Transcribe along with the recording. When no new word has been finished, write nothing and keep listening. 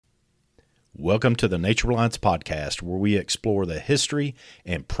Welcome to the Nature Reliance Podcast, where we explore the history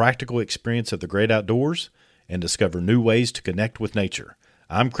and practical experience of the great outdoors and discover new ways to connect with nature.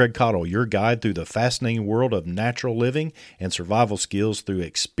 I'm Craig Cottle, your guide through the fascinating world of natural living and survival skills through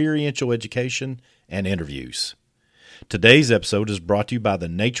experiential education and interviews. Today's episode is brought to you by the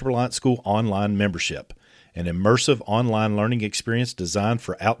Nature Reliance School Online Membership, an immersive online learning experience designed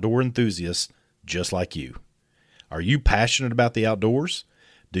for outdoor enthusiasts just like you. Are you passionate about the outdoors?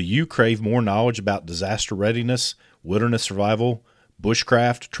 Do you crave more knowledge about disaster readiness, wilderness survival,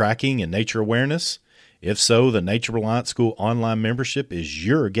 bushcraft, tracking, and nature awareness? If so, the Nature Reliance School Online Membership is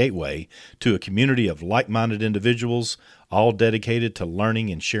your gateway to a community of like-minded individuals, all dedicated to learning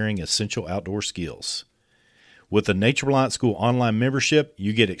and sharing essential outdoor skills. With the Nature Reliance School Online Membership,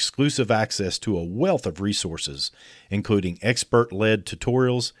 you get exclusive access to a wealth of resources, including expert-led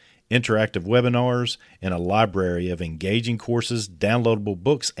tutorials, interactive webinars, and a library of engaging courses, downloadable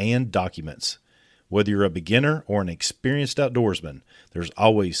books, and documents. Whether you're a beginner or an experienced outdoorsman, there's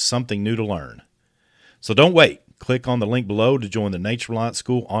always something new to learn. So don't wait. Click on the link below to join the Nature Reliance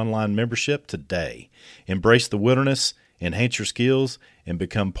School Online Membership today. Embrace the wilderness, enhance your skills, and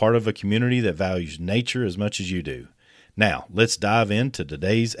become part of a community that values nature as much as you do. Now, let's dive into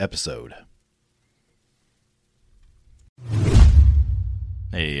today's episode.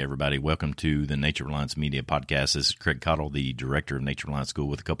 Hey, everybody. Welcome to the Nature Reliance Media Podcast. This is Craig Cottle, the director of Nature Reliance School,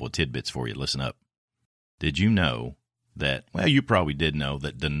 with a couple of tidbits for you. Listen up. Did you know that, well, you probably did know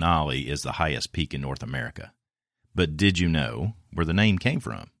that Denali is the highest peak in North America. But did you know where the name came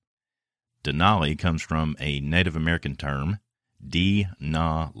from? Denali comes from a Native American term,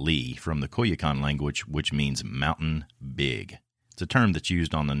 Dee-na-lee, from the Koyukon language, which means mountain big. It's a term that's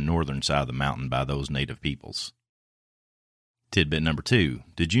used on the northern side of the mountain by those native peoples. Tidbit number 2.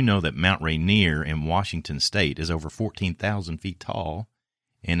 Did you know that Mount Rainier in Washington State is over 14,000 feet tall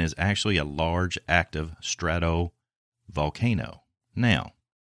and is actually a large active stratovolcano? Now,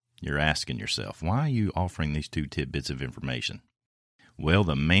 you're asking yourself, why are you offering these two tidbits of information? Well,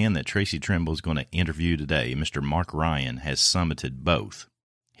 the man that Tracy Trimble is going to interview today, Mr. Mark Ryan, has summited both.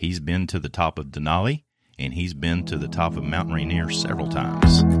 He's been to the top of Denali, and he's been to the top of Mount Rainier several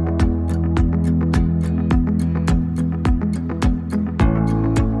times.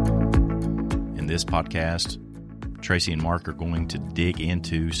 In this podcast, Tracy and Mark are going to dig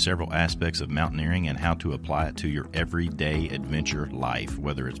into several aspects of mountaineering and how to apply it to your everyday adventure life,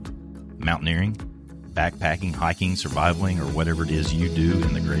 whether it's mountaineering, backpacking, hiking, survivaling, or whatever it is you do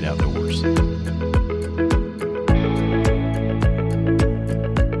in the great outdoors.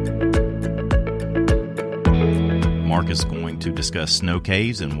 Mark is going to discuss snow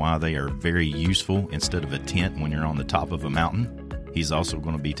caves and why they are very useful instead of a tent when you're on the top of a mountain. He's also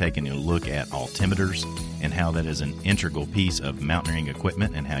going to be taking a look at altimeters and how that is an integral piece of mountaineering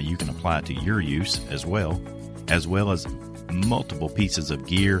equipment and how you can apply it to your use as well as multiple pieces of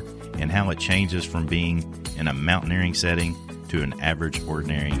gear and how it changes from being in a mountaineering setting to an average,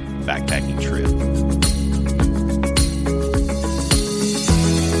 ordinary backpacking trip.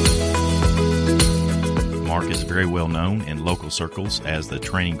 Mark is very well known in local circles as the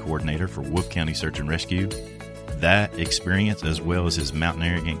training coordinator for Wolfe County Search and Rescue. That experience, as well as his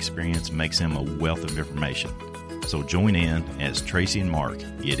mountaineering experience, makes him a wealth of information. So join in as Tracy and Mark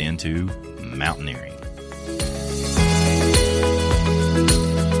get into mountaineering.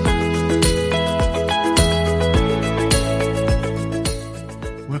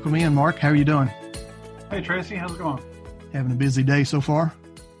 Welcome in, Mark. How are you doing? Hey, Tracy. How's it going? Having a busy day so far?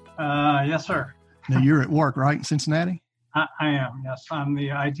 Yes, sir. Now, you're at work, right, in Cincinnati? I am, yes. I'm the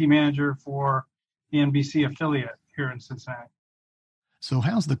IT manager for the NBC affiliate here in Cincinnati. So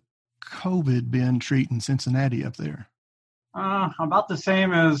how's the COVID been treating Cincinnati up there? About the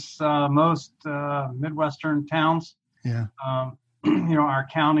same as most Midwestern towns. Yeah. Our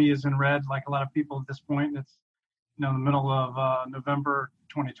county is in red, like a lot of people at this point. It's, the middle of November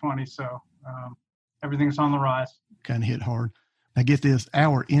 2020, so everything's on the rise. Kind of hit hard. Now, get this.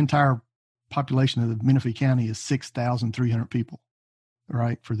 Our entire population of the Menifee County is 6,300 people.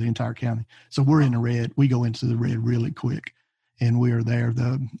 Right, for the entire county. So we're in the red. We go into the red really quick, and we are there.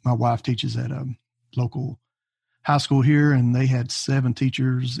 My wife teaches at a local high school here, and they had 7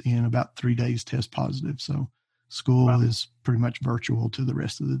 teachers in about 3 days test positive. So school is pretty much virtual to the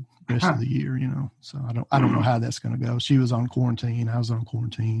rest of the year. So I don't know how that's going to go. She was on quarantine. I was on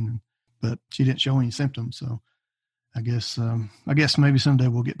quarantine, but she didn't show any symptoms. So I guess maybe someday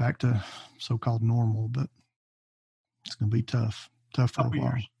we'll get back to so-called normal, but it's going to be tough for a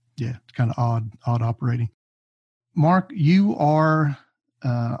while. Yeah, it's kind of odd operating. Mark, you are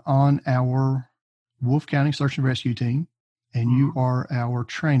on our Wolfe County Search and Rescue team, and you are our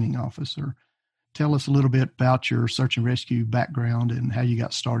training officer. Tell us a little bit about your search and rescue background and how you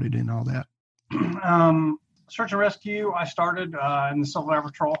got started in all that. Search and rescue, I started in the Civil Air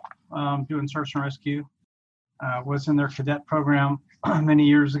Patrol doing search and rescue. Was in their cadet program many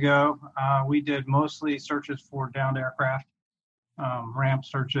years ago. We did mostly searches for downed aircraft, ramp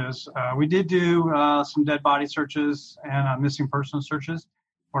searches. We did do some dead body searches and missing person searches,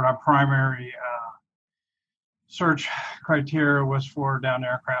 but our primary search criteria was for downed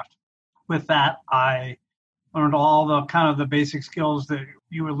aircraft. With that, I learned all the kind of the basic skills that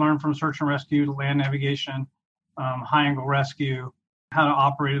you would learn from search and rescue, to land navigation, high angle rescue, how to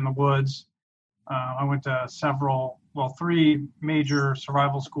operate in the woods. I went to three major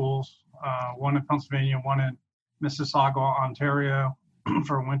survival schools, one in Pennsylvania, one in Mississauga, Ontario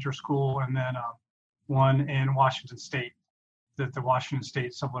for a winter school, and then one in Washington State that the Washington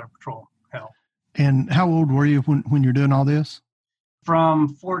State Civil Air Patrol held. And how old were you when you're doing all this?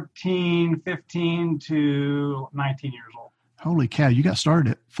 From 14, 15 to 19 years old. Holy cow, you got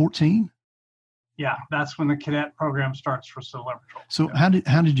started at 14? Yeah, that's when the cadet program starts for Civil Air Patrol. So how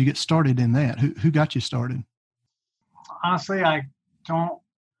did you get started in that? Who got you started? Honestly, I don't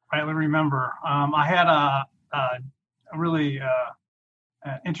rightly remember. I had a really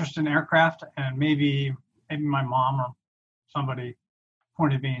interest in aircraft, and maybe my mom or somebody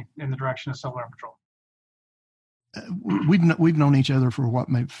pointed me in the direction of Civil Air Patrol. We've known each other for what,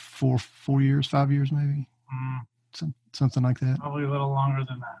 maybe 4 years, 5 years, maybe something like that. Probably a little longer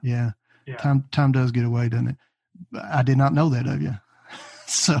than that. Yeah. Yeah. Time does get away, doesn't it? I did not know that of you.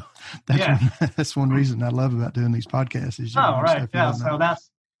 So that's one reason I love about doing these podcasts. Is right. Yeah. So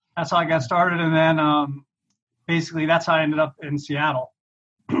that's how I got started. And then basically that's how I ended up in Seattle.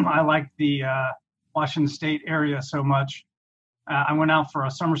 I liked the Washington State area so much. I went out for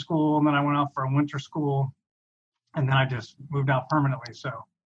a summer school, and then I went out for a winter school, and then I just moved out permanently. So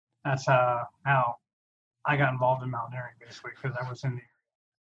that's how I got involved in mountaineering, basically, because I was in the.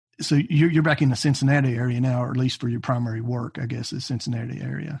 So you're back in the Cincinnati area now, or at least for your primary work, I guess, is Cincinnati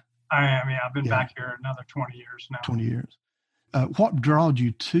area. I am, yeah. I've been back here another 20 years now. 20 years. What drawed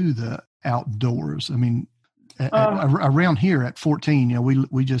you to the outdoors? I mean, around here at 14,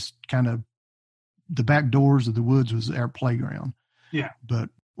 we just kind of, the back doors of the woods was our playground. Yeah. But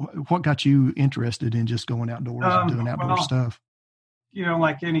what got you interested in just going outdoors and doing outdoor stuff?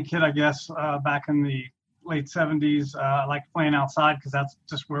 Like any kid, I guess, back in the late 70s, I liked playing outside because that's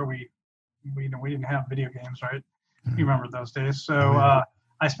just where we didn't have video games, right? Mm-hmm. You remember those days. So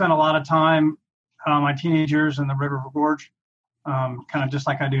I spent a lot of time my teenage years in the Red River Gorge, kind of just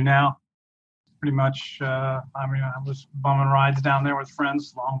like I do now. Pretty much, I was bumming rides down there with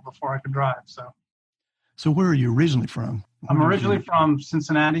friends long before I could drive. So where are you originally from? I'm originally from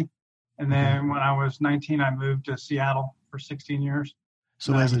Cincinnati, and then when I was 19, I moved to Seattle for 16 years.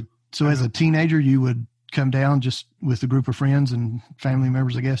 So as a teenager, you would come down just with a group of friends and family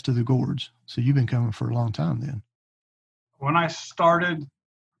members, I guess, to the gorge. So you've been coming for a long time then. When I started,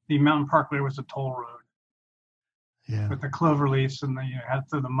 the Mountain Parkway was a toll road. Yeah. With the clover leaves and you had to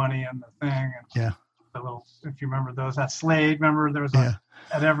throw the money and the thing. And the little, if you remember those, that Slade, remember there was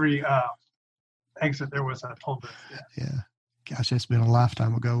at every exit there was a toll booth. Yeah. Gosh, that's been a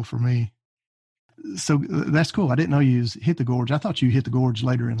lifetime ago for me. So that's cool. I didn't know you hit the gorge. I thought you hit the gorge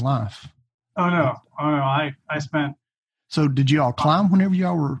later in life. Oh no! I spent. So did you all climb whenever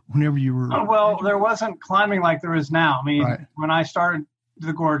you were? Well, there wasn't climbing like there is now. I mean, when I started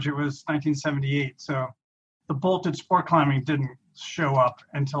the gorge, it was 1978. So the bolted sport climbing didn't show up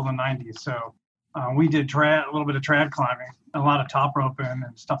until the 90s. So we did a little bit of trad climbing, a lot of top roping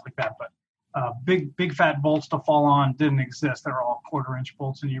and stuff like that. But big fat bolts to fall on didn't exist. They were all 1/4-inch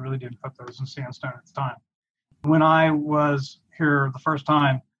bolts, and you really didn't put those in sandstone at the time. When I was here the first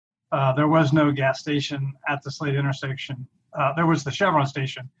time, there was no gas station at the Slade intersection. There was the Chevron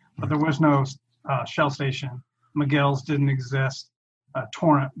station, but there was no Shell station. Miguel's didn't exist.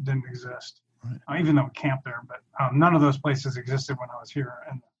 Torrent didn't exist, even though we camped there. But none of those places existed when I was here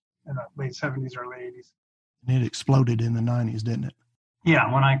in the late 70s, early 80s. And it exploded in the 90s, didn't it?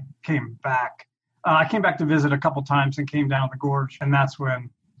 Yeah, when I came back. I came back to visit a couple times and came down the gorge, and that's when,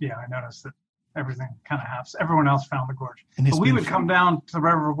 I noticed that everything kind of happens. Everyone else found the gorge. But we would come down to the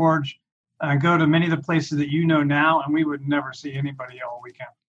Red River Gorge and go to many of the places that you know now, and we would never see anybody all weekend.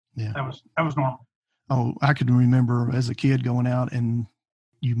 Yeah. That was normal. Oh, I can remember as a kid going out, and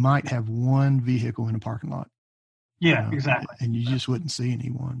you might have one vehicle in a parking lot. Yeah, exactly. And you just wouldn't see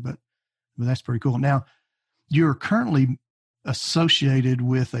anyone, but that's pretty cool. Now, you're currently associated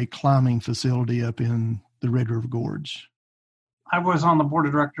with a climbing facility up in the Red River Gorge. I was on the board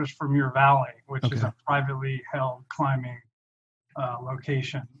of directors for Muir Valley, which is a privately held climbing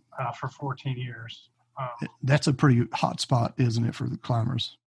location. for 14 years. That's a pretty hot spot, isn't it, for the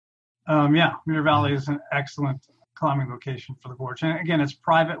climbers? Yeah, Muir Valley is an excellent climbing location for the gorge. And again, it's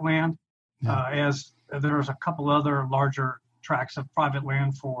private land, as there's a couple other larger tracts of private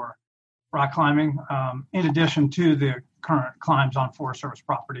land for rock climbing, in addition to the current climbs on Forest Service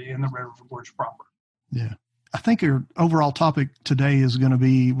property in the Red River Gorge proper. Yeah. I think our overall topic today is going to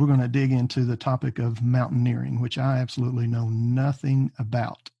be, we're going to dig into the topic of mountaineering, which I absolutely know nothing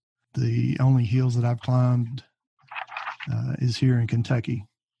about. The only hills that I've climbed is here in Kentucky.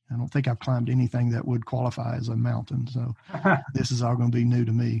 I don't think I've climbed anything that would qualify as a mountain. So this is all going to be new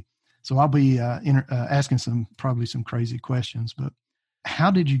to me. So I'll be asking probably some crazy questions, but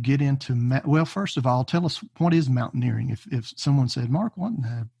how did you get into, well, first of all, tell us, what is mountaineering? If someone said, Mark, what in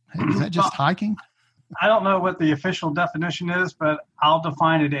the heck, is that just hiking? I don't know what the official definition is, but I'll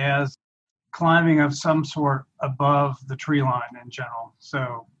define it as climbing of some sort above the tree line in general.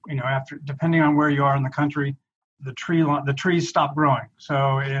 So, depending on where you are in the country, the trees stop growing.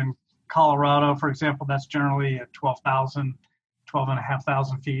 So in Colorado, for example, that's generally at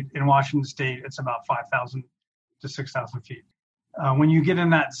 12,500 feet. In Washington State, it's about 5,000 to 6,000 feet. When you get in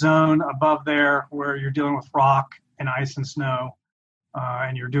that zone above there where you're dealing with rock and ice and snow,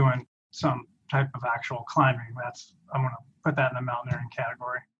 and you're doing some type of actual climbing, I'm going to put that in the mountaineering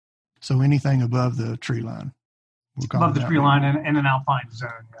category. So anything above the tree line? Above the tree line in an alpine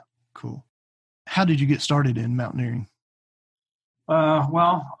zone, yeah. Cool. How did you get started in mountaineering?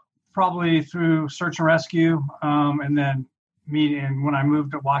 Well, probably through search and rescue, and then when I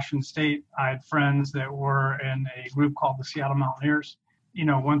moved to Washington State, I had friends that were in a group called the Seattle Mountaineers.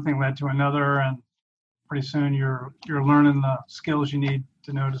 One thing led to another, and pretty soon you're learning the skills you need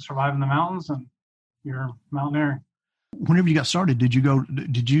to know to survive in the mountains, and you're mountaineering. Whenever you got started,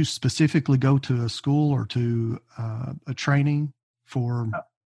 did you specifically go to a school or to a training for?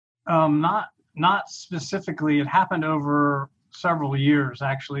 Not specifically. It happened over several years,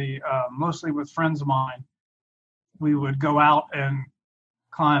 actually, mostly with friends of mine. We would go out and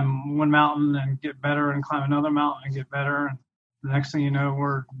climb one mountain and get better, and climb another mountain and get better. And the next thing you know,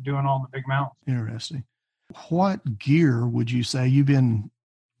 we're doing all the big mountains. Interesting. What gear would you say you've been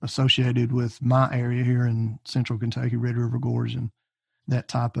associated with my area here in central Kentucky, Red River Gorge, and that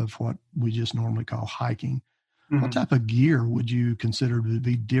type of what we just normally call hiking? Mm-hmm. What type of gear would you consider to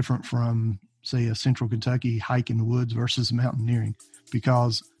be different from, say, a central Kentucky hike in the woods versus mountaineering?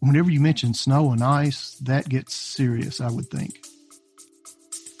 Because whenever you mention snow and ice, that gets serious, I would think.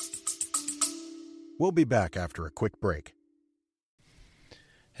 We'll be back after a quick break.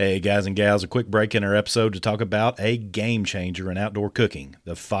 Hey guys and gals, a quick break in our episode to talk about a game changer in outdoor cooking,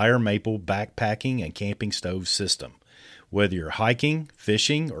 the Fire Maple backpacking and camping stove system. Whether you're hiking,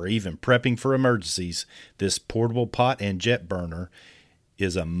 fishing, or even prepping for emergencies, this portable pot and jet burner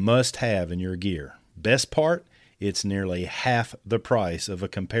is a must-have in your gear. Best part, it's nearly half the price of a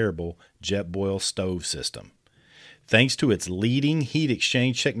comparable Jetboil stove system. Thanks to its leading heat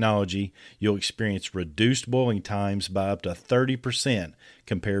exchange technology, you'll experience reduced boiling times by up to 30%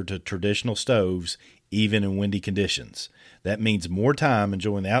 compared to traditional stoves, even in windy conditions. That means more time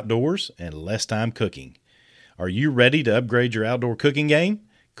enjoying the outdoors and less time cooking. Are you ready to upgrade your outdoor cooking game?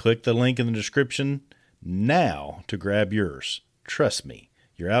 Click the link in the description now to grab yours. Trust me,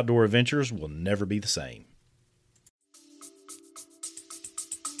 your outdoor adventures will never be the same.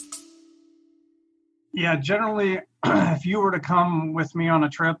 Yeah, generally, if you were to come with me on a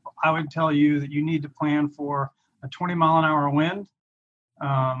trip, I would tell you that you need to plan for a 20-mile-an-hour wind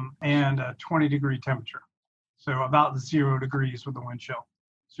and a 20-degree temperature. So about 0 degrees with the wind chill.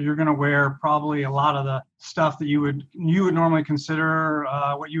 So you're going to wear probably a lot of the stuff that you would normally consider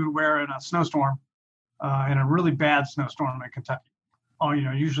what you would wear in a snowstorm, in a really bad snowstorm in Kentucky.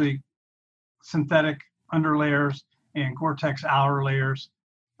 Usually synthetic underlayers and Gore-Tex outer layers.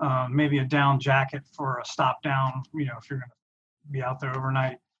 Maybe a down jacket for a stop down, if you're going to be out there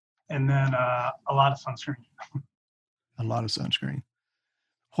overnight, and then a lot of sunscreen. A lot of sunscreen.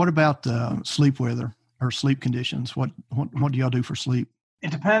 What about sleep weather or sleep conditions? What do y'all do for sleep?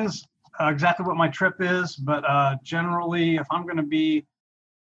 It depends exactly what my trip is, but generally, if I'm going to be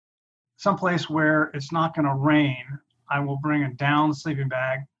someplace where it's not going to rain, I will bring a down sleeping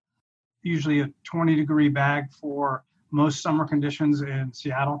bag, usually a 20-degree bag for most summer conditions in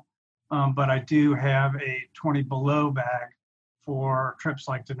Seattle, but I do have a 20 below bag for trips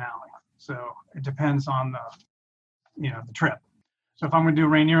like Denali. So it depends on the trip. So if I'm going to do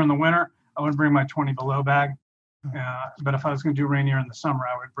Rainier in the winter, I would bring my 20 below bag. But if I was going to do Rainier in the summer,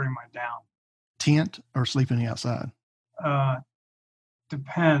 I would bring my down. Tent or sleeping outside?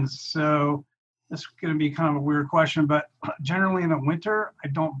 Depends. So this is going to be kind of a weird question, but generally in the winter, I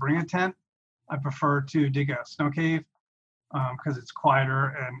don't bring a tent. I prefer to dig a snow cave because it's quieter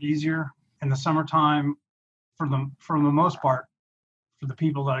and easier. In the summertime, for the most part, for the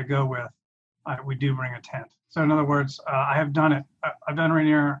people that I go with, we do bring a tent. So in other words, I have done it. I've done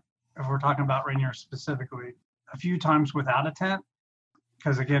Rainier, if we're talking about Rainier specifically, a few times without a tent,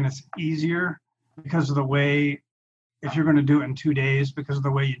 because again, it's easier because of the way, if you're going to do it in 2 days, because of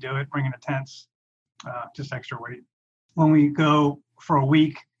the way you do it, bringing a tent's just extra weight. When we go for a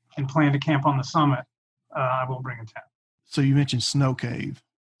week and plan to camp on the summit, I will bring a tent. So you mentioned snow cave.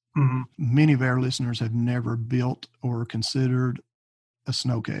 Mm-hmm. Many of our listeners have never built or considered a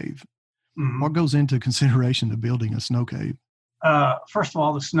snow cave. Mm-hmm. What goes into consideration to building a snow cave? First of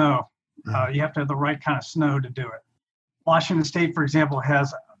all, the snow. Yeah. You have to have the right kind of snow to do it. Washington State, for example,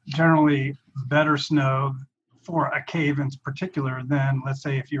 has generally better snow for a cave in particular than, let's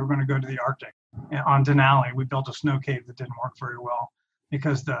say, if you were going to go to the Arctic. On Denali, we built a snow cave that didn't work very well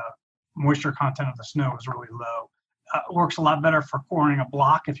because the moisture content of the snow was really low. It works a lot better for coring a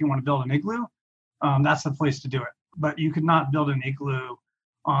block if you want to build an igloo. That's the place to do it. But you could not build an igloo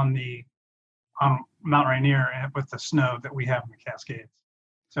on Mount Rainier with the snow that we have in the Cascades.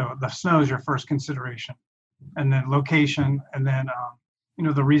 So the snow is your first consideration, and then location, and then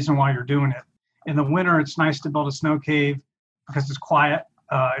the reason why you're doing it. In the winter, it's nice to build a snow cave because it's quiet.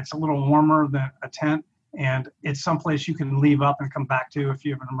 It's a little warmer than a tent, and it's someplace you can leave up and come back to if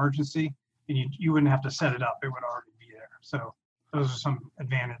you have an emergency, and you wouldn't have to set it up. It would already be there. So those are some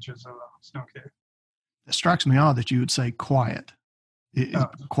advantages of a snow cave. It strikes me odd that you would say quiet. Is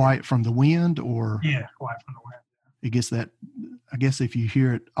quiet from the wind, or? Yeah, quiet from the wind. I guess if you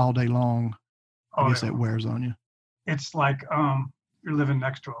hear it all day long, I guess that wears on you. It's like you're living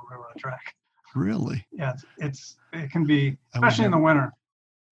next to a railroad track. Really? Yeah, it can be, especially in the winter,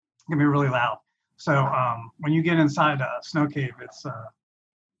 it can be really loud. So when you get inside a snow cave,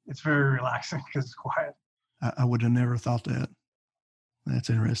 it's very relaxing because it's quiet. I would have never thought that. That's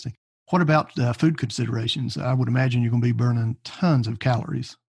interesting. What about food considerations? I would imagine you're going to be burning tons of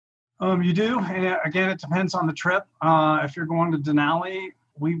calories. You do. And again, it depends on the trip. If you're going to Denali,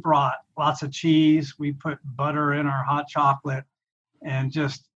 we brought lots of cheese. We put butter in our hot chocolate and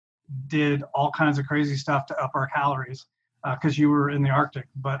just did all kinds of crazy stuff to up our calories because you were in the Arctic.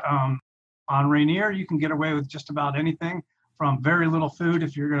 But on Rainier, you can get away with just about anything from very little food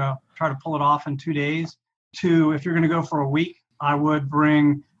if you're going to try to pull it off in 2 days to if you're going to go for a week, I would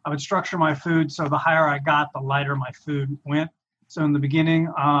structure my food so the higher I got, the lighter my food went. So in the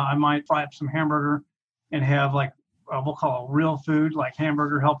beginning, I might fry up some hamburger and have we'll call it real food, like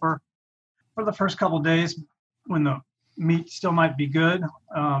hamburger helper. For the first couple of days, when the meat still might be good,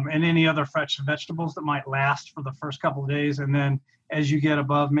 and any other fresh vegetables that might last for the first couple of days. And then as you get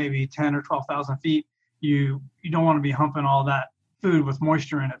above maybe 10 or 12,000 feet, you don't want to be humping all that food with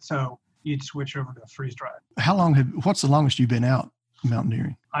moisture in it. So you'd switch over to freeze dried. What's the longest you've been out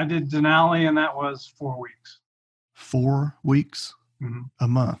mountaineering? I did Denali, and that was 4 weeks. 4 weeks? Mm-hmm. A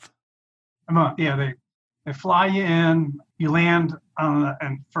month? A month, yeah. They fly you in, you land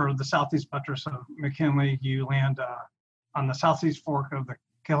and for the southeast buttress of McKinley, you land on the southeast fork of the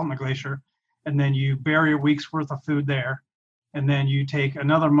Keltner Glacier, and then you bury a week's worth of food there, and then you take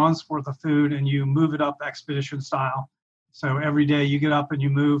another month's worth of food and you move it up expedition style. So every day you get up and you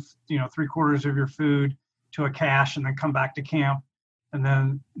move, 3/4 of your food to a cache and then come back to camp. And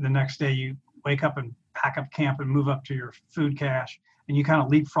then the next day you wake up and pack up camp and move up to your food cache. And you kind of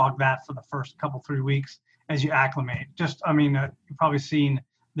leapfrog that for the first 3 weeks as you acclimate. You've probably seen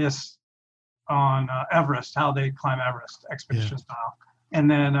this on Everest, how they climb Everest expedition style.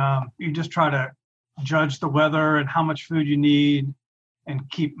 And then you just try to judge the weather and how much food you need and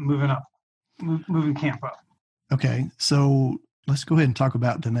keep moving camp up. Okay, so let's go ahead and talk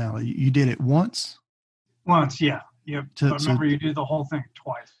about Denali. You did it once? Once, yeah. Yep. But remember, you do the whole thing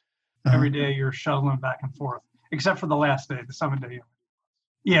twice. Uh-huh. Every day you're shuttling back and forth, except for the last day, the summit day.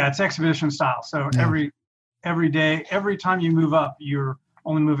 Yeah, it's expedition style. So every day, every time you move up, you're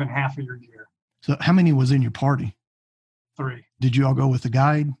only moving half of your gear. So how many was in your party? 3. Did you all go with a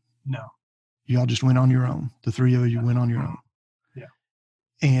guide? No. You all just went on your own? The 3 of you went on your own? Yeah.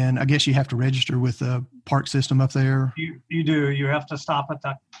 And I guess you have to register with the park system up there? You do. You have to stop at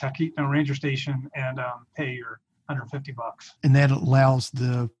the Tahkeetna Ranger Station and pay your $150. And that allows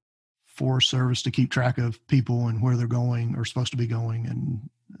the Forest Service to keep track of people and where they're going or supposed to be going and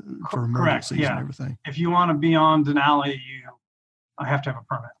for emergencies and everything. If you want to be on Denali, you have to have a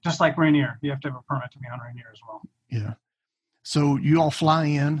permit. Just like Rainier, you have to have a permit to be on Rainier as well. Yeah. So you all fly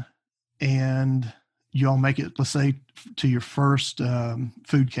in and you all make it, let's say, to your first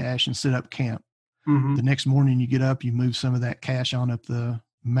food cache and set up camp. Mhm. The next morning you get up, you move some of that cash on up the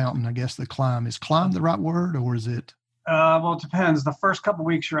mountain. I guess the climb. Is climb the right word, or is it? Well, it depends. The first couple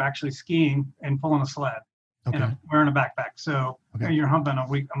weeks you're actually skiing and pulling a sled Okay. and wearing a backpack. So Okay. you're humping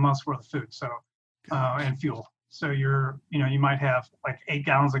a month's worth of food. So and fuel. So you might have like 8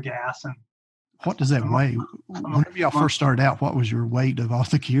 gallons of gas. And What does that weigh? Whenever y'all first started out, what was your weight of all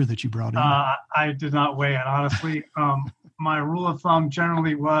the gear that you brought in? I did not weigh it, honestly. My rule of thumb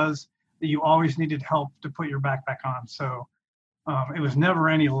generally was that you always needed help to put your backpack on. So it was never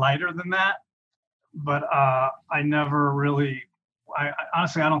any lighter than that. But I never really,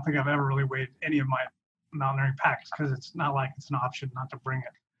 honestly, I don't think I've ever really weighed any of my mountaineering packs because it's not like it's an option not to bring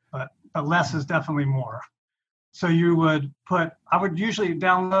it. But less is definitely more. So I would usually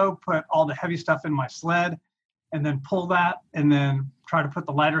down low, put all the heavy stuff in my sled and then pull that and then try to put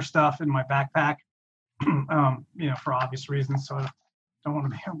the lighter stuff in my backpack, for obvious reasons. So I don't want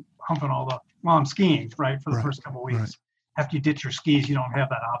to be humping while I'm skiing, right, for the first couple of weeks. Right. After you ditch your skis, you don't have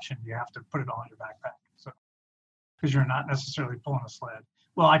that option. You have to put it all in your backpack. So, because you're not necessarily pulling a sled.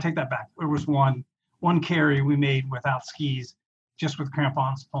 Well, I take that back. There was one carry we made without skis, just with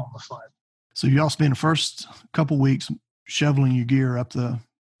crampons pulling the sled. So y'all spend the first couple weeks shoveling your gear up the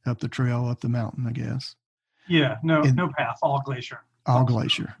trail, up the mountain, I guess. Yeah, no path, all glacier. All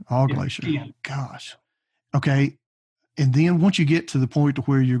glacier. Skiing. Gosh. Okay. And then once you get to the point to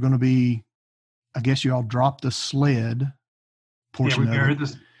where you're going to be, I guess you all drop the sled portion of it. We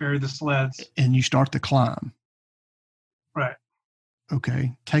bury the sleds. And you start the climb. Right.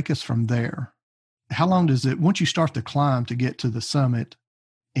 Okay. Take us from there. How long does it, once you start the climb to get to the summit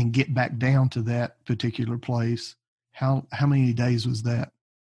and get back down to that particular place, how many days was that?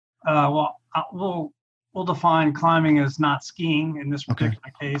 We'll define climbing as not skiing in this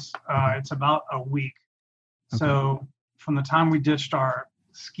particular case. It's about a week. Okay. So from the time we ditched our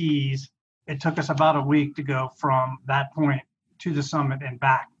skis, it took us about a week to go from that point to the summit and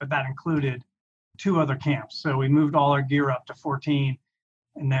back, but that included 2 other camps. So we moved all our gear up to 14,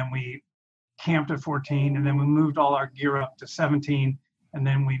 and then we camped at 14, and then we moved all our gear up to 17, and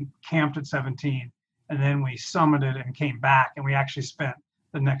then we camped at 17, and then we summited and came back, and we actually spent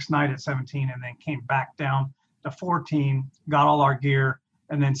the next night at 17 and then came back down to 14, got all our gear,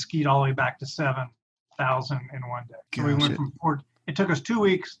 and then skied all the way back to 7,000 in one day. So we went from it took us 2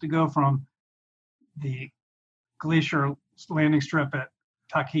 weeks to go from the glacier landing strip at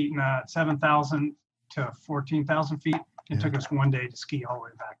Talkeetna at 7,000 to 14,000 feet. It took us 1 day to ski all the way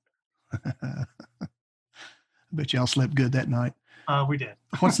back there. I bet y'all slept good that night. We did.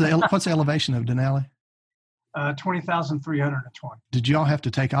 What's the elevation of Denali? 20,320. Did y'all have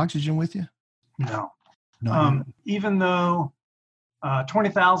to take oxygen with you? No. No. Even though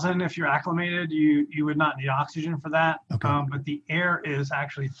 20,000, if you're acclimated, you would not need oxygen for that. Okay. But the air is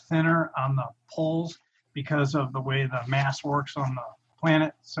actually thinner on the poles because of the way the mass works on the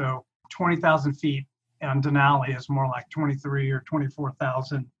planet. So 20,000 feet on Denali is more like 23 or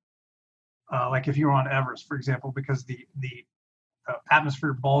 24,000. Like if you were on Everest, for example, because the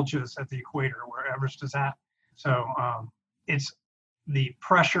atmosphere bulges at the equator where Everest is at. So it's the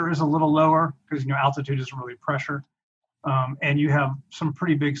pressure is a little lower because altitude isn't really pressure, and you have some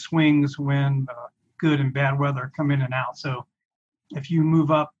pretty big swings when good and bad weather come in and out. So if you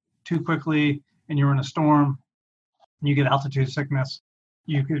move up too quickly and you're in a storm and you get altitude sickness,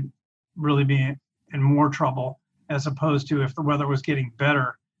 you could really be in more trouble as opposed to if the weather was getting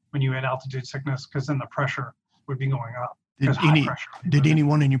better when you had altitude sickness, because then the pressure would be going up. Did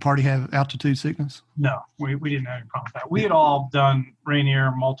anyone in your party have altitude sickness? No, we didn't have any problem with that. We had all done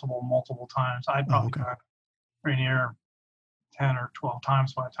Rainier multiple times. I'd probably done Rainier 10 or 12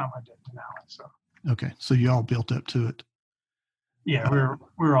 times by the time I did Denali. So okay, so you all built up to it. Yeah, we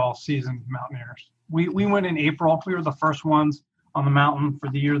were all seasoned mountaineers. We went in April. We were the first ones on the mountain for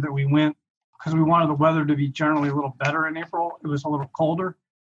the year that we went because we wanted the weather to be generally a little better in April. It was a little colder,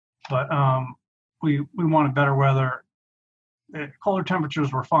 but we wanted better weather. Colder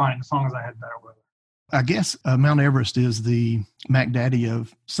temperatures were fine as long as I had better weather. I guess Mount Everest is the Mac Daddy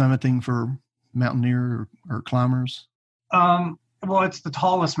of summiting for mountaineer or climbers. Well, it's the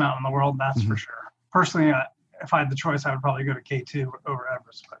tallest mountain in the world, that's for sure. Personally, if I had the choice, I would probably go to K2 over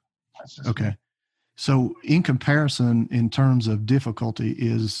Everest, but that's just okay. Me. So in comparison, in terms of difficulty,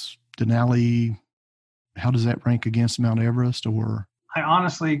 is Denali, how does that rank against Mount Everest? Or I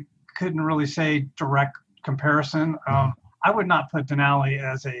honestly couldn't really say direct comparison. I would not put Denali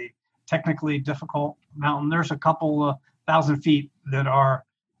as a technically difficult mountain. There's a couple of 1,000 feet that are,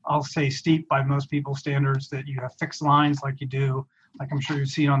 I'll say, steep by most people's standards, that you have fixed lines like you do, like I'm sure you've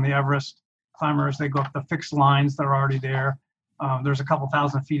seen on the Everest climbers. They go up the fixed lines that are already there. There's a couple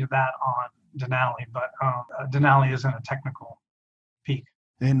 1,000 feet of that on Denali, but Denali isn't a technical peak.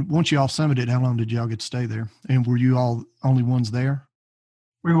 And once you all summited, how long did y'all get to stay there? And were you all only ones there?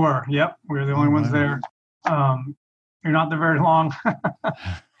 We were, yep. We were the only ones there. You're not there very long.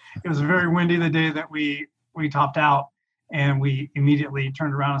 It was very windy the day that we topped out, and we immediately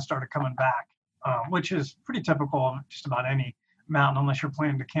turned around and started coming back, which is pretty typical of just about any mountain, unless you're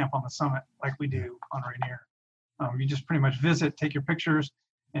planning to camp on the summit like we do on Rainier. You just pretty much visit, take your pictures,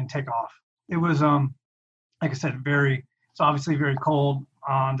 and take off. It was, like I said, it's obviously very cold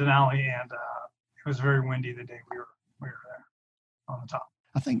on Denali, and it was very windy the day we were there on the top.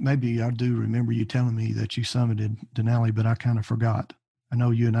 I think maybe I do remember you telling me that you summited Denali, but I kind of forgot. I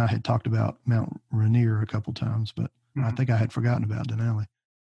know you and I had talked about Mount Rainier a couple times, but I think I had forgotten about Denali.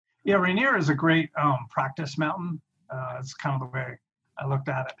 Yeah, Rainier is a great practice mountain. It's kind of the way I looked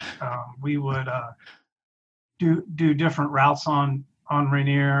at it. We would do different routes on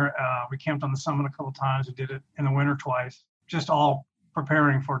Rainier. We camped on the summit a couple times. We did it in the winter twice, just all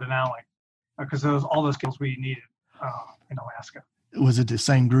preparing for Denali, because all those skills we needed in Alaska. Was it the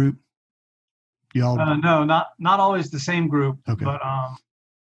same group? Y'all? No, not always the same group, okay. But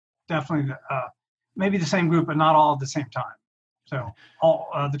definitely maybe the same group, but not all at the same time. So all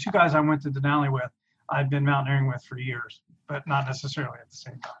the two guys I went to Denali with, I'd been mountaineering with for years, but not necessarily at the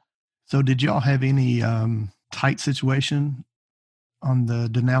same time. So did y'all have any tight situation on the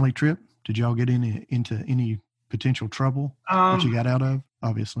Denali trip? Did y'all get into any potential trouble that you got out of,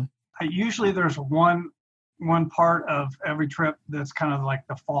 obviously? Usually there's one part of every trip that's kind of like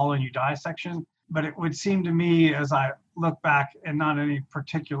the fall and you die section. But it would seem to me, as I look back, and not any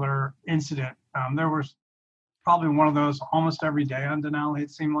particular incident, there was probably one of those almost every day on Denali,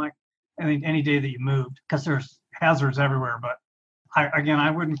 it seemed like. I think any day that you moved, because there's hazards everywhere. But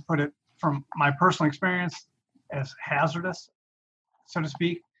I wouldn't put it, from my personal experience, as hazardous, so to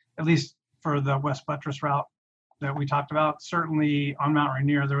speak, at least for the West Buttress route that we talked about. Certainly on Mount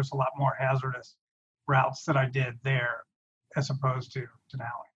Rainier, there was a lot more hazardous routes that I did there as opposed to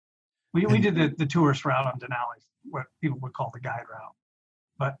Denali. We did the tourist route on Denali, what people would call the guide route,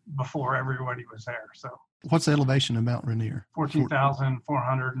 but before everybody was there. So what's the elevation of Mount Rainier?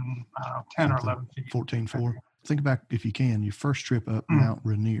 14,410 or 11 feet. 14,400. Think back, if you can, your first trip up Mount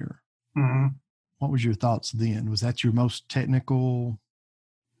Rainier. Mm-hmm. What was your thoughts then? Was that your most technical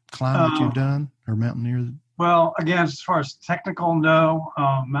climb that you've done, or mountaineer? Well, again, as far as technical, no.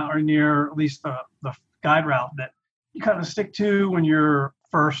 Mount Rainier, at least the guide route that you kind of stick to when you're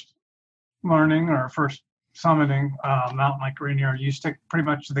first learning or first summiting a mountain like Rainier, you stick pretty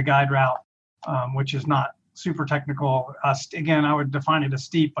much to the guide route, which is not super technical. Again, I would define it as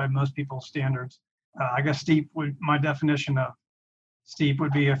steep by most people's standards. I guess my definition of steep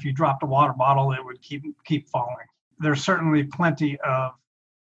would be if you dropped a water bottle, it would keep falling. There's certainly plenty of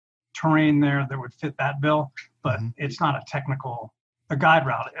terrain there that would fit that bill, but it's not a technical, the guide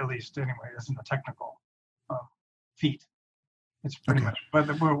route at least anyway, isn't a technical feat. It's pretty much, but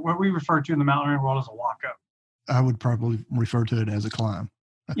what we refer to in the mountaineering world as a walk up. I would probably refer to it as a climb.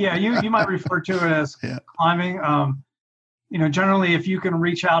 Yeah, you might refer to it as climbing. Generally, if you can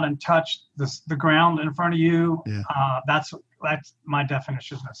reach out and touch the ground in front of you, that's my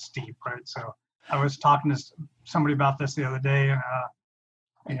definition of steep, right? So I was talking to somebody about this the other day,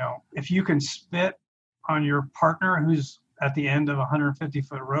 and if you can spit on your partner who's at the end of a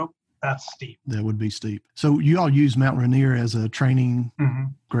 150-foot rope, that's steep. That would be steep. So you all use Mount Rainier as a training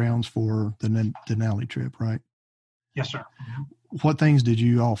grounds for the Denali trip, right? Yes, sir. What things did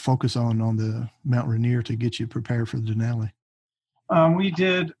you all focus on the Mount Rainier to get you prepared for the Denali? We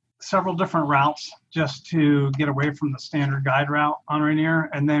did several different routes just to get away from the standard guide route on Rainier,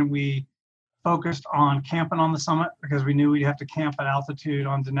 and then we focused on camping on the summit because we knew we'd have to camp at altitude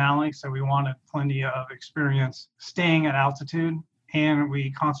on Denali, so we wanted plenty of experience staying at altitude. And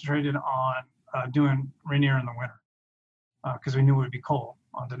we concentrated on doing Rainier in the winter because we knew it would be cold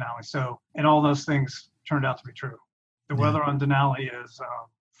on Denali. So, and all those things turned out to be true. The weather on Denali is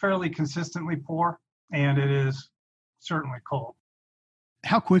fairly consistently poor, and it is certainly cold.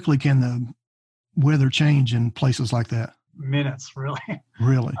 How quickly can the weather change in places like that? Minutes, really.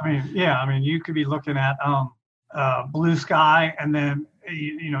 Really? I mean, you could be looking at blue sky and then,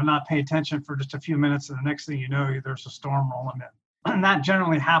 not pay attention for just a few minutes, and the next thing you know, there's a storm rolling in. And that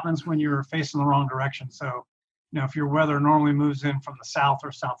generally happens when you're facing the wrong direction. So, if your weather normally moves in from the south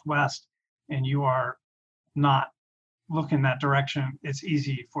or southwest and you are not looking that direction, it's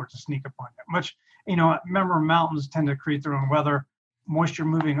easy for it to sneak up on you. Remember, mountains tend to create their own weather. Moisture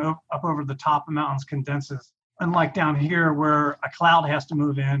moving up over the top of mountains condenses. Unlike down here where a cloud has to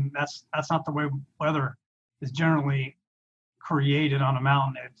move in, that's not the way weather is generally created on a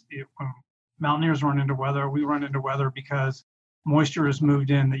mountain. mountaineers run into weather. We run into weather because moisture is moved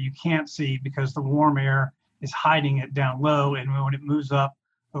in that you can't see because the warm air is hiding it down low. And when it moves up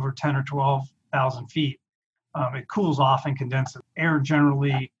over 10 or 12,000 feet, it cools off and condenses. Air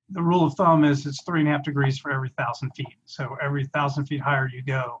generally, the rule of thumb is it's 3.5 degrees for every 1,000 feet. So every 1,000 feet higher you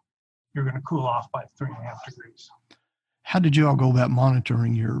go, you're going to cool off by 3.5 degrees. How did you all go about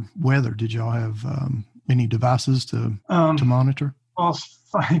monitoring your weather? Did y'all have any devices to monitor? Well, it's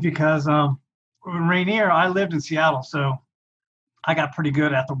funny because in Rainier, I lived in Seattle, so I got pretty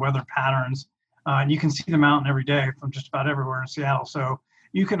good at the weather patterns. And you can see the mountain every day from just about everywhere in Seattle. So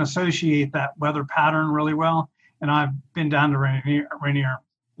you can associate that weather pattern really well. And I've been down to Rainier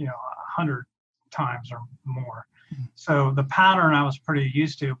 100 times or more. So the pattern I was pretty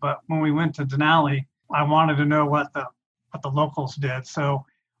used to. But when we went to Denali, I wanted to know what the locals did. So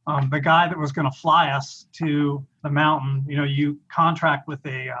the guy that was going to fly us to the mountain, you contract with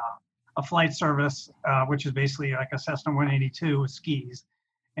a flight service, which is basically like a Cessna 182 with skis,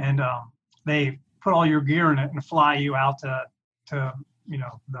 and they put all your gear in it and fly you out to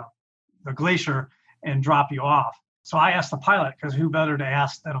the glacier and drop you off. So I asked the pilot, because who better to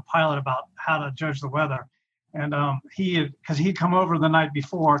ask than a pilot about how to judge the weather, and because he'd come over the night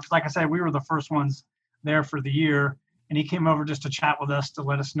before, because like I said, we were the first ones there for the year. And he came over just to chat with us, to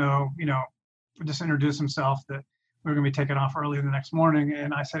let us know, just introduce himself, that we were going to be taking off early the next morning.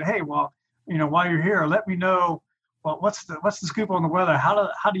 And I said, hey, well, while you're here, let me know, well, what's the scoop on the weather?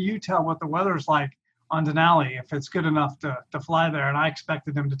 How do you tell what the weather's like on Denali, if it's good enough to fly there? And I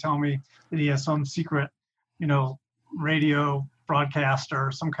expected him to tell me that he has some secret, radio broadcast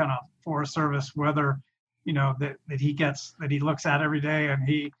or some kind of Forest Service weather, that he gets, that he looks at every day. And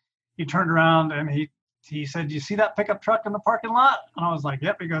he turned around and he said, do you see that pickup truck in the parking lot? And I was like,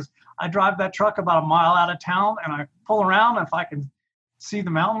 yep. He goes, I drive that truck about a mile out of town and I pull around. If I can see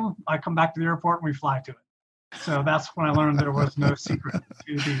the mountain, I come back to the airport and we fly to it. So that's when I learned there was no secret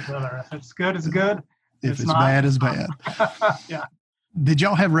to the weather. If it's good, it's good. If it's bad, it's bad. Yeah. Did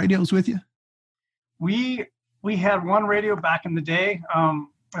y'all have radios with you? We had one radio back in the day.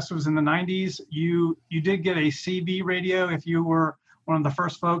 This was in the 90s. You did get a CB radio if you were one of the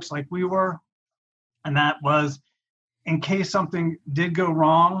first folks like we were. And that was in case something did go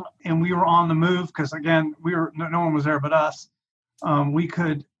wrong and we were on the move, because again, no one was there but us. We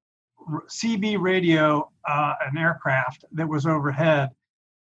could CB radio an aircraft that was overhead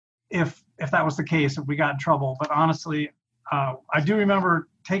if that was the case, if we got in trouble. But honestly, I do remember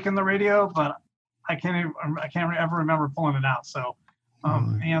taking the radio, but I can't ever remember pulling it out. So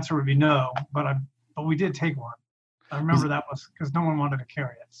the answer would be no, but we did take one. I remember that was because no one wanted to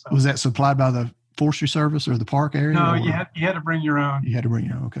carry it. So. Was that supplied by the Forestry Service or the park area? No, you had to bring your own. You had to bring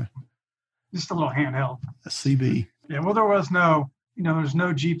your own, okay. Just a little handheld. A CB. Yeah, well, there was there's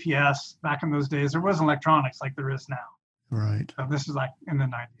no GPS back in those days. There wasn't electronics like there is now. Right. So this is like in the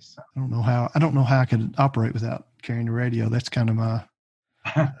 90s. So. I don't know how I could operate without carrying a radio. That's kind of my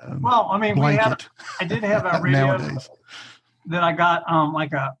well, I mean, blanket. I did have a radio nowadays that I got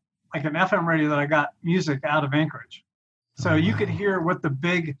like an FM radio that I got music out of Anchorage. So you could hear what the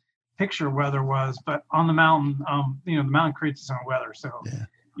big picture weather was, but on the mountain, the mountain creates its own weather. So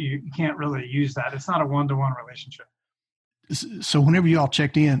you can't really use that. It's not a one-to-one relationship. So whenever you all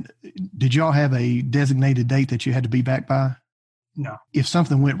checked in, did y'all have a designated date that you had to be back by? No. If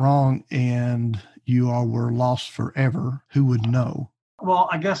something went wrong and you all were lost forever, who would know? Well,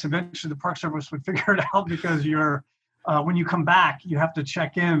 I guess eventually the Park Service would figure it out, because when you come back, you have to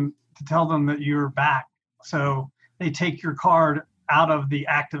check in to tell them that you're back. So they take your card out of the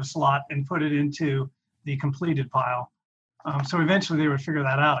active slot and put it into the completed pile. So eventually they would figure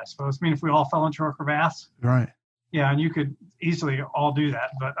that out, I suppose. I mean, if we all fell into a crevasse. Right. Yeah, and you could easily all do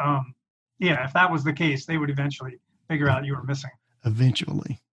that. But if that was the case, they would eventually figure out you were missing.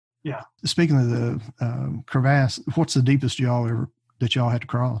 Eventually. Yeah. Speaking of the crevasse, what's the deepest that y'all had to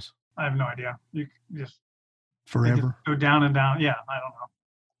cross? I have no idea. You just forever go down and down. Yeah, I don't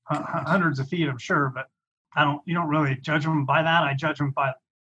know. Hundreds of feet, I'm sure, but you don't really judge them by that. I judge them by,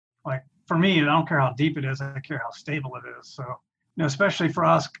 like, for me, I don't care how deep it is. I care how stable it is. So, especially for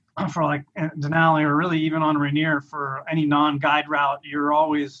us, for like Denali, or really even on Rainier, for any non-guide route, you're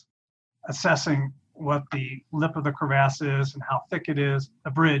always assessing what the lip of the crevasse is and how thick it is,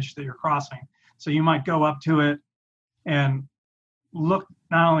 the bridge that you're crossing. So you might go up to it and look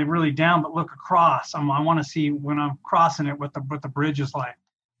not only really down, but look across. I want to see when I'm crossing it what the bridge is like.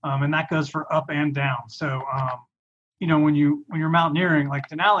 And that goes for up and down. So, when you're mountaineering, like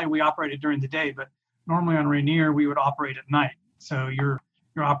Denali, we operated during the day, but normally on Rainier, we would operate at night. So your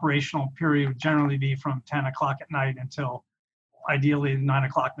operational period would generally be from 10 o'clock at night until ideally 9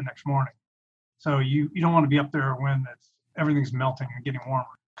 o'clock the next morning. So you don't want to be up there when everything's melting and getting warmer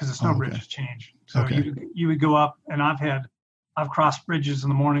because the snow bridges change. So you would go up, and I've crossed bridges in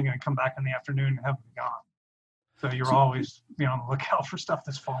the morning and come back in the afternoon and have them gone. So you're always on the lookout for stuff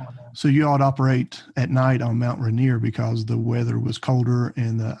that's falling in. So you ought to operate at night on Mount Rainier because the weather was colder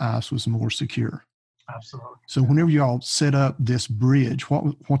and the ice was more secure. Absolutely. So whenever you all set up this bridge,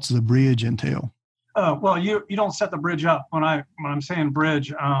 what's the bridge entail? Well, you don't set the bridge up. When I'm saying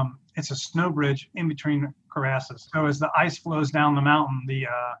bridge, it's a snow bridge in between crevasses. So as the ice flows down the mountain,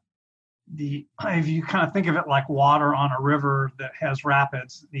 if you kind of think of it like water on a river that has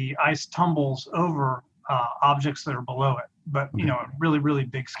rapids, the ice tumbles over objects that are below it, but a really, really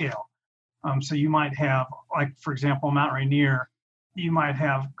big scale. So you might have, like, for example, Mount Rainier, you might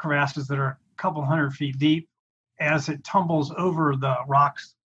have crevasses that are a couple 100 feet deep as it tumbles over the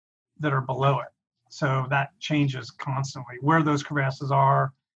rocks that are below it. So that changes constantly. Where those crevasses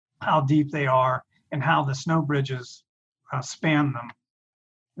are, how deep they are, and how the snow bridges span them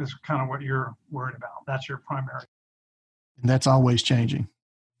is kind of what you're worried about. That's your primary. And that's always changing.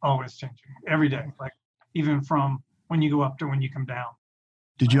 Always changing. Every day. Like, even from when you go up to when you come down.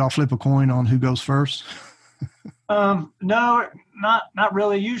 Did you all flip a coin on who goes first? No, not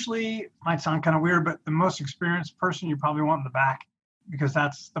really. Usually, it might sound kind of weird, but the most experienced person you probably want in the back, because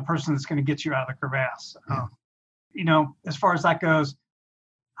that's the person that's going to get you out of the crevasse. Yeah. As far as that goes,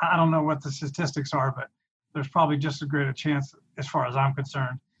 I don't know what the statistics are, but there's probably just as great a chance, as far as I'm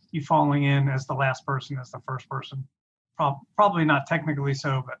concerned, you falling in as the last person as the first person. Probably not technically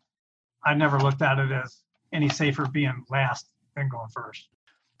so, but I never looked at it as any safer being last than going first.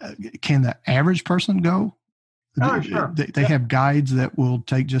 Can the average person go? Oh, sure. They have guides that will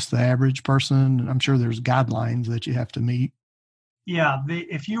take just the average person. I'm sure there's guidelines that you have to meet. Yeah,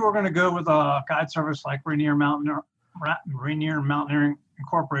 if you were going to go with a guide service like Rainier Mountaineering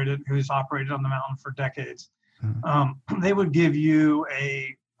Incorporated, who's operated on the mountain for decades, they would give you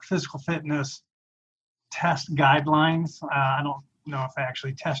a physical fitness test guidelines. I don't know if they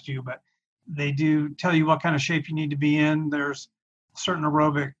actually test you, but they do tell you what kind of shape you need to be in. There's certain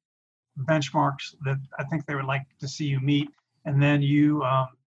aerobic benchmarks that I think they would like to see you meet. And then you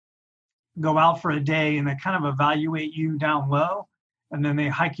go out for a day and they kind of evaluate you down low. And then they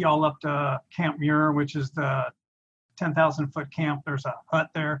hike you all up to Camp Muir, which is the 10,000 foot camp. There's a hut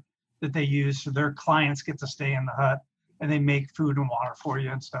there that they use. So their clients get to stay in the hut and they make food and water for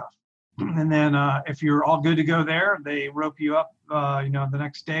you and stuff. And then if you're all good to go there, they rope you up, the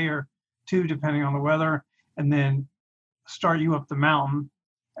next day or two, depending on the weather, and then start you up the mountain.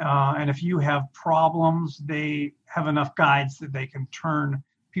 And if you have problems, they have enough guides that they can turn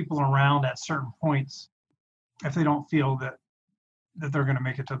people around at certain points if they don't feel that they're going to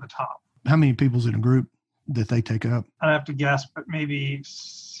make it to the top. How many people's in a group that they take up? I'd have to guess, but maybe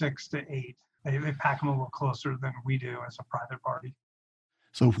 6 to 8. They pack them a little closer than we do as a private party.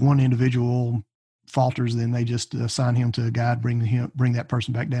 So if one individual falters, then they just assign him to a guide, bring that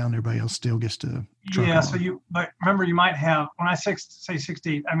person back down. Everybody else still gets to truck on. So but remember, you might have, when I say 6 to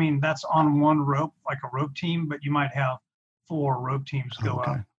 8, I mean that's on one rope, like a rope team, but you might have 4 rope teams go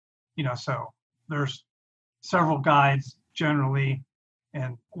up. So there's several guides generally,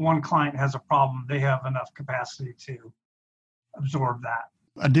 and one client has a problem, they have enough capacity to absorb that.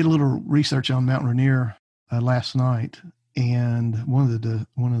 I did a little research on Mount Rainier last night, and one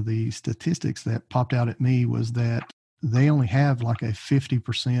of the statistics that popped out at me was that they only have like a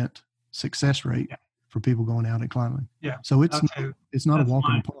 50% success rate for people going out and climbing. Yeah. So it's not a walk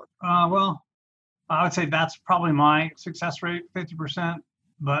in the park. Well, I would say that's probably my success rate, 50%.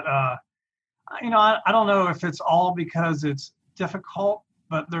 But I don't know if it's all because it's difficult,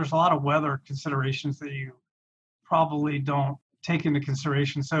 but there's a lot of weather considerations that you probably don't take into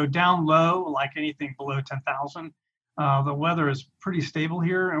consideration. So down low, like anything below 10,000, the weather is pretty stable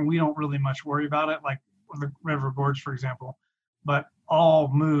here, and we don't really much worry about it, like the River Gorge, for example. But all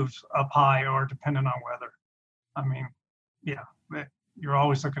moves up high are dependent on weather. I mean, you're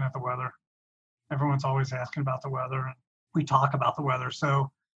always looking at the weather. Everyone's always asking about the weather, and we talk about the weather.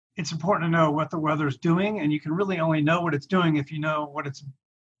 So it's important to know what the weather is doing, and you can really only know what it's doing if you know what it's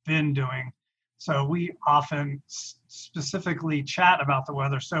been doing. So we often specifically chat about the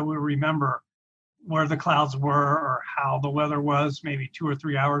weather so we remember where the clouds were or how the weather was maybe 2 or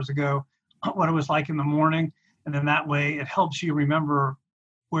 3 hours ago, what it was like in the morning. And then that way it helps you remember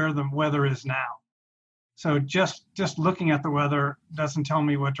where the weather is now. So just looking at the weather doesn't tell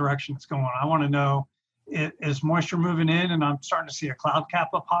me what direction it's going. I want to know, is moisture moving in and I'm starting to see a cloud cap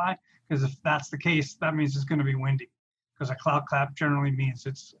up high? Because if that's the case, that means it's going to be windy, because a cloud cap generally means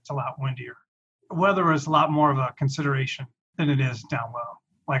it's a lot windier. Weather is a lot more of a consideration than it is down low.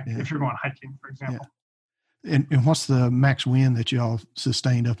 like if you're going hiking, for example. Yeah. And what's the max wind that y'all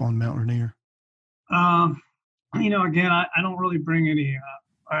sustained up on Mount Rainier? Again, I don't really bring any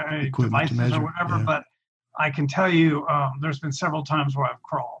devices or whatever, but I can tell you there's been several times where I've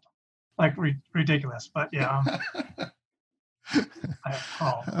crawled, like ridiculous, but yeah, I have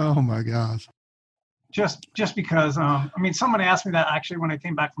crawled. Oh my gosh. Just because, someone asked me that actually when I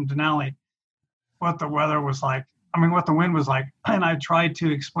came back from Denali, what the weather was like, what the wind was like, and I tried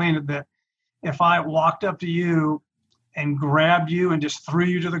to explain it that if I walked up to you and grabbed you and just threw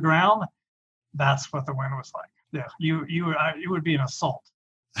you to the ground, that's what the wind was like. Yeah, it would be an assault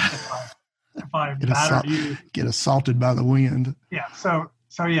if I battered you. Get assaulted by the wind. Yeah. So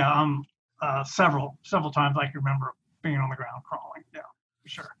yeah. Several times I can remember being on the ground crawling. Yeah, for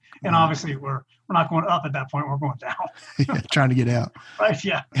sure. And obviously we're not going up at that point. We're going down. Yeah, trying to get out. Right.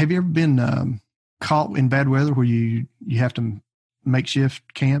 Yeah. Have you ever been caught in bad weather where you have to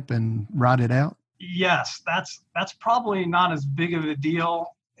makeshift camp and ride it out? Yes, that's probably not as big of a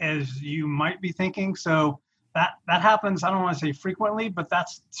deal as you might be thinking. So that happens, I don't want to say frequently, but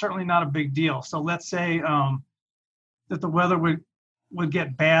that's certainly not a big deal. So let's say that the weather would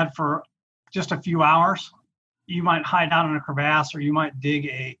get bad for just a few hours. You might hide out in a crevasse, or you might dig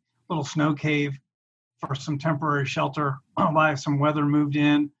a little snow cave for some temporary shelter while some weather moved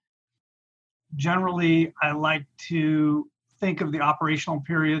in. Generally, I like to think of the operational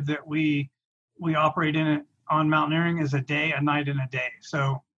period that we operate in it on mountaineering as a day, a night, and a day.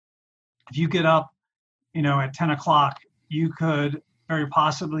 So if you get up, at 10 o'clock, you could very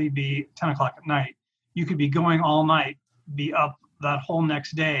possibly be 10 o'clock at night. You could be going all night, be up that whole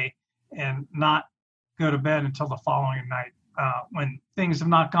next day, and not go to bed until the following night. When things have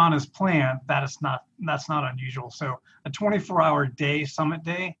not gone as planned, that's not unusual. So a 24-hour day, summit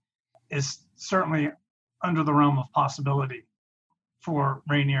day, is certainly under the realm of possibility for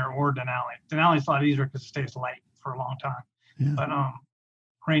Rainier or Denali. Denali's a lot easier because it stays light for a long time. Yeah. But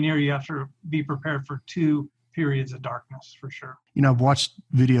Rainier, you have to be prepared for 2 periods of darkness for sure. I've watched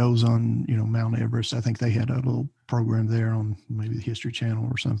videos on, Mount Everest. I think they had a little program there on maybe the History Channel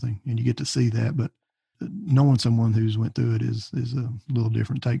or something, and you get to see that. But knowing someone who's went through it is a little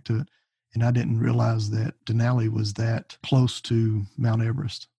different take to it. And I didn't realize that Denali was that close to Mount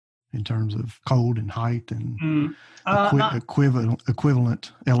Everest in terms of cold and height and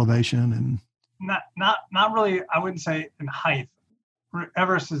equivalent elevation. And not really, I wouldn't say in height.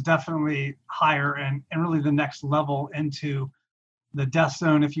 Everest is definitely higher and really the next level into the death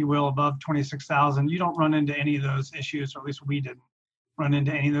zone, if you will, above 26,000. You don't run into any of those issues, or at least we didn't run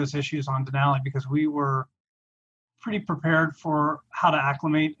into any of those issues on Denali because we were pretty prepared for how to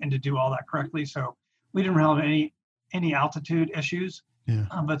acclimate and to do all that correctly. So we didn't have any altitude issues,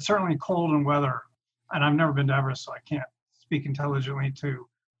 but certainly cold and weather. And I've never been to Everest, so I can't speak intelligently to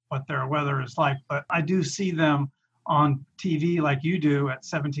what their weather is like, but I do see them on TV like you do at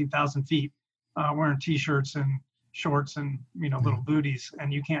 17,000 feet, wearing T-shirts and shorts and little booties,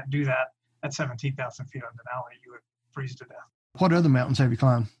 and you can't do that at 17,000 feet on Denali. You would freeze to death. What other mountains have you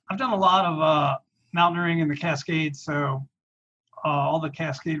climbed? I've done a lot of mountaineering in the Cascades, so all the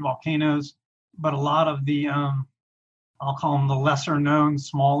Cascade volcanoes, but a lot of the I'll call them the lesser known,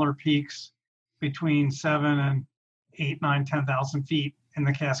 smaller peaks between 7 and 8, 9, 10,000 feet in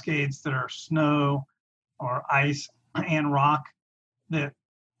the Cascades that are snow or ice and rock that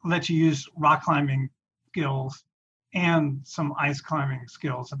let you use rock climbing skills and some ice climbing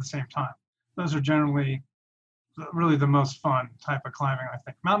skills at the same time. Those are generally really the most fun type of climbing, I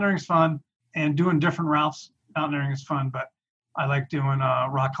think. Mountaineering is fun, and doing different routes, mountaineering is fun, but I like doing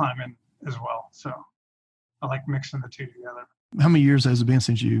rock climbing as well. So I like mixing the two together. How many years has it been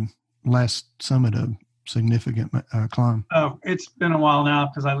since you last summited a significant climb? Oh, it's been a while now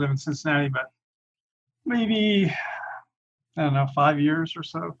because I live in Cincinnati, but maybe, 5 years or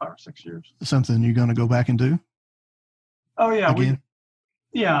so, 5 or 6 years. Something you're going to go back and do? Oh, yeah. Again?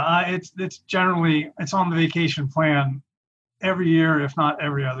 It's generally, it's on the vacation plan every year, if not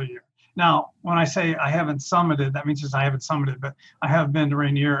every other year. Now, when I say I haven't summited, that means I haven't summited, but I have been to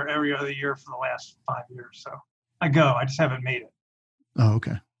Rainier every other year for the last 5 years. So I just haven't made it. Oh,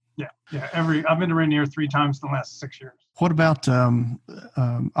 okay. Yeah. I've been to Rainier 3 times in the last 6 years. What about,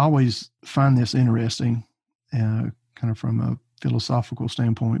 I always find this interesting, kind of from a philosophical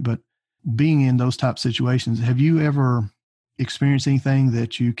standpoint, but being in those type situations, have you ever experienced anything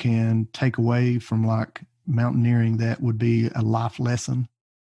that you can take away from like mountaineering that would be a life lesson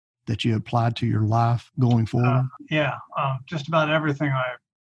that you applied to your life going forward? Just about everything I've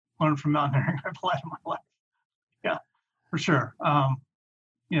learned from mountaineering I applied to my life. Yeah, for sure.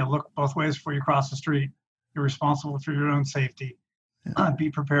 Look both ways before you cross the street. You're responsible for your own safety. be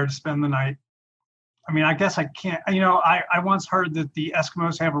prepared to spend the night. I mean, I guess I can't, I once heard that the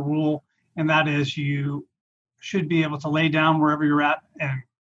Eskimos have a rule, and that is you should be able to lay down wherever you're at and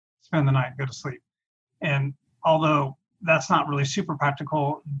spend the night, go to sleep. And although that's not really super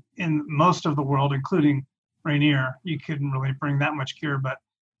practical in most of the world, including Rainier, you couldn't really bring that much gear, but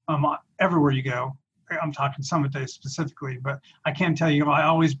everywhere you go, I'm talking Summit Days specifically, but I can tell you, I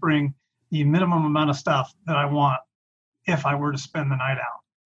always bring the minimum amount of stuff that I want if I were to spend the night out.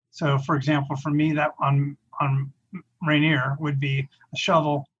 So for example, for me, that on Rainier would be a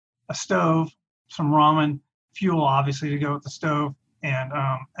shovel, a stove, some ramen, fuel, obviously, to go with the stove, and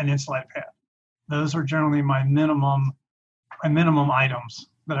an Insulite pad. Those are generally my minimum items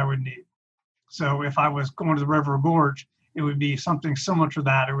that I would need. So if I was going to the River Gorge, it would be something similar to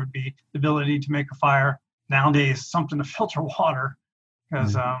that. It would be the ability to make a fire. Nowadays, something to filter water,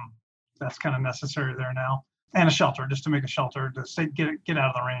 because that's kind of necessary there now. And a shelter, just to make a shelter to get out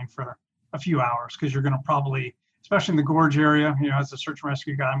of the rain for a few hours, because you're going to probably, especially in the gorge area, as a search and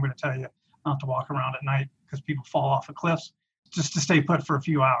rescue guy, I'm going to tell you not to walk around at night because people fall off the cliffs, just to stay put for a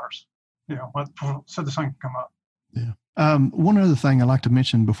few hours, so the sun can come up. Yeah. One other thing I'd like to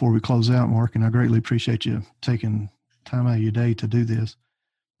mention before we close out, Mark, and I greatly appreciate you taking time out of your day to do this.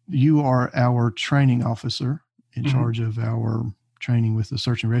 You are our training officer in charge of our training with the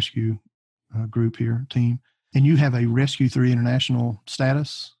search and rescue group here, team. And you have a Rescue 3 International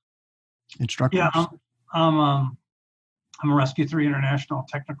status instructor? Yeah, I'm a Rescue 3 International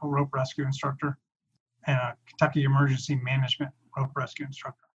technical rope rescue instructor and a Kentucky Emergency Management rope rescue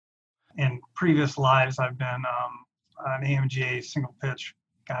instructor. In previous lives, I've been an AMGA single pitch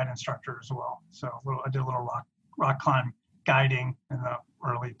guide instructor as well. So I did a little rock climb guiding in the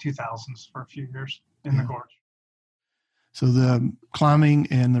early 2000s for a few years in the gorge. So the climbing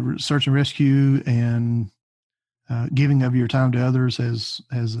and the search and rescue and giving of your time to others has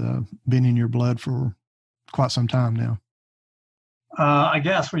been in your blood for quite some time now. I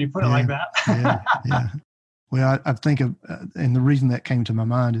guess when you put it like that. Yeah. Well, I think of, and the reason that came to my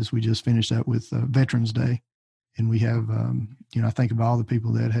mind is we just finished up with Veterans Day, and we have, I think of all the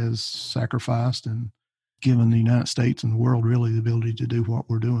people that has sacrificed and given the United States and the world really the ability to do what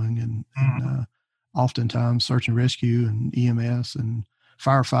we're doing, and oftentimes search and rescue and EMS and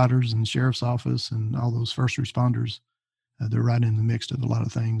firefighters and sheriff's office and all those first responders, they're right in the mix of a lot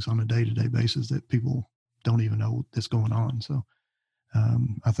of things on a day-to-day basis that people don't even know that's going on. So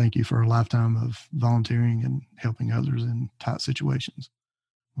I thank you for a lifetime of volunteering and helping others in tight situations.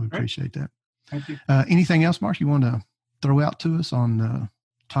 We appreciate that. Thank you. Anything else, Mark, you want to throw out to us on the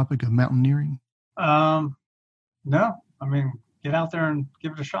topic of mountaineering? No, I mean, get out there and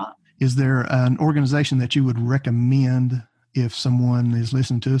give it a shot. Is there an organization that you would recommend if someone is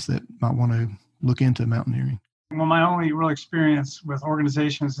listening to us that might want to look into mountaineering? Well, my only real experience with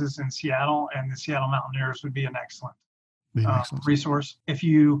organizations is in Seattle, and the Seattle Mountaineers would be an excellent resource. If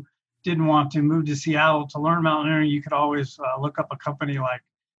you didn't want to move to Seattle to learn mountaineering, you could always look up a company like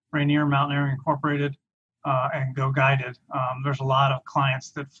Rainier Mountaineering Incorporated and go guided. There's a lot of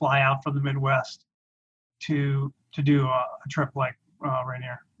clients that fly out from the Midwest to do a trip like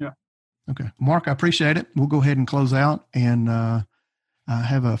Rainier. Yeah. Okay. Mark, I appreciate it. We'll go ahead and close out, and I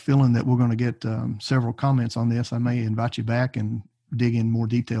have a feeling that we're going to get several comments on this. I may invite you back and dig in more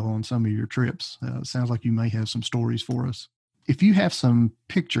detail on some of your trips. It sounds like you may have some stories for us. If you have some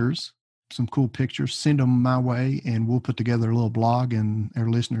pictures, some cool pictures, send them my way, and we'll put together a little blog, and our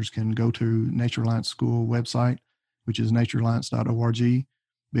listeners can go to Nature Alliance School website, which is naturealliance.org, be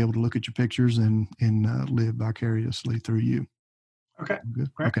able to look at your pictures and live vicariously through you. Okay.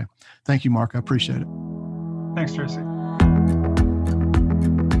 Good. Great. Okay. Thank you, Mark. I appreciate it. Thanks, Tracy.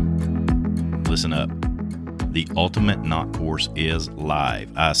 Listen up. The Ultimate Knot Course is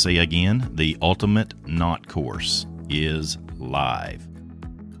live. I say again, the Ultimate Knot Course is live.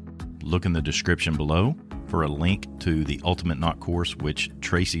 Look in the description below for a link to the Ultimate Knot Course, which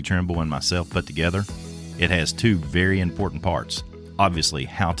Tracy Trimble and myself put together. It has two very important parts. Obviously,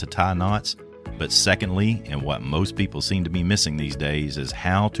 how to tie knots, but secondly, and what most people seem to be missing these days, is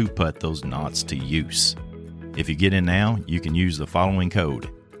how to put those knots to use. If you get in now, you can use the following code,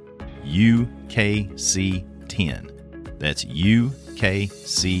 UKC10. That's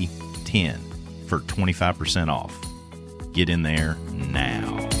UKC10 for 25% off. Get in there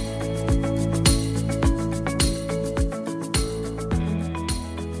now.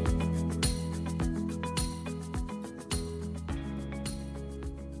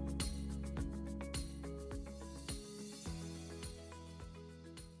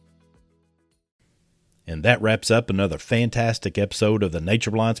 And that wraps up another fantastic episode of the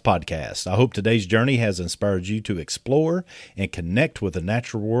Nature Balance Podcast. I hope today's journey has inspired you to explore and connect with the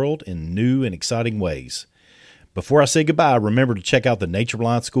natural world in new and exciting ways. Before I say goodbye, remember to check out the Nature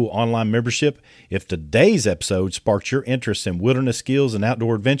Balance School online membership. If today's episode sparked your interest in wilderness skills and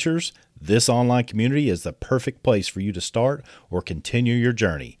outdoor adventures, this online community is the perfect place for you to start or continue your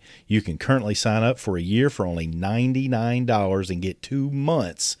journey. You can currently sign up for a year for only $99 and get 2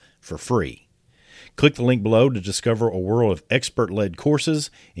 months for free. Click the link below to discover a world of expert-led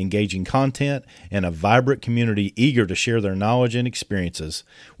courses, engaging content, and a vibrant community eager to share their knowledge and experiences.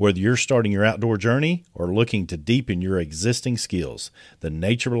 Whether you're starting your outdoor journey or looking to deepen your existing skills, the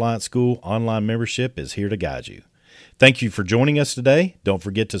Nature Balance School online membership is here to guide you. Thank you for joining us today. Don't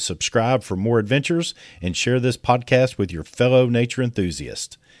forget to subscribe for more adventures and share this podcast with your fellow nature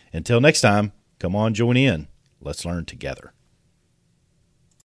enthusiasts. Until next time, come on, join in. Let's learn together.